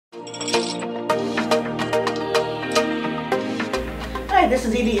this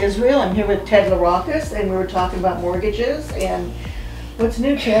is Edie Israel. I'm here with Ted LaRocas, and we were talking about mortgages. And what's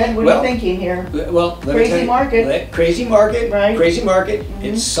new, Ted? What are you thinking here? Well, crazy market. Crazy market. Right. Crazy market.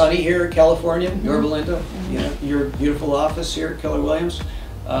 It's sunny here in California, Yorba Linda. You know, your beautiful office here at Keller Williams.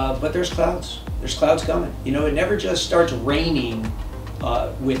 But there's clouds. There's clouds coming. You know, it never just starts raining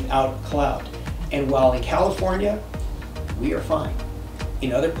without cloud. And while in California, we are fine.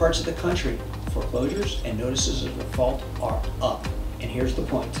 In other parts of the country, foreclosures and notices of default are up. And here's the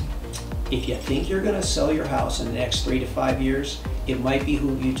point. If you think you're going to sell your house in the next 3 to 5 years, it might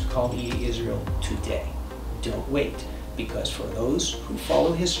behoove you to call Edie Israel today. Don't wait, because for those who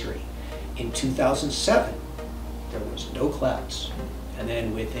follow history, in 2007, there was no clouds. And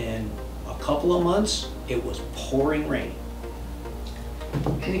then within a couple of months, it was pouring rain.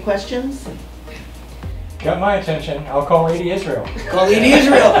 Any questions? Got my attention. I'll call Edie Israel. Call Edie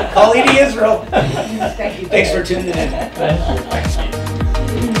Israel. Call Edie Israel. Thank you. Thanks for tuning in. Thank you.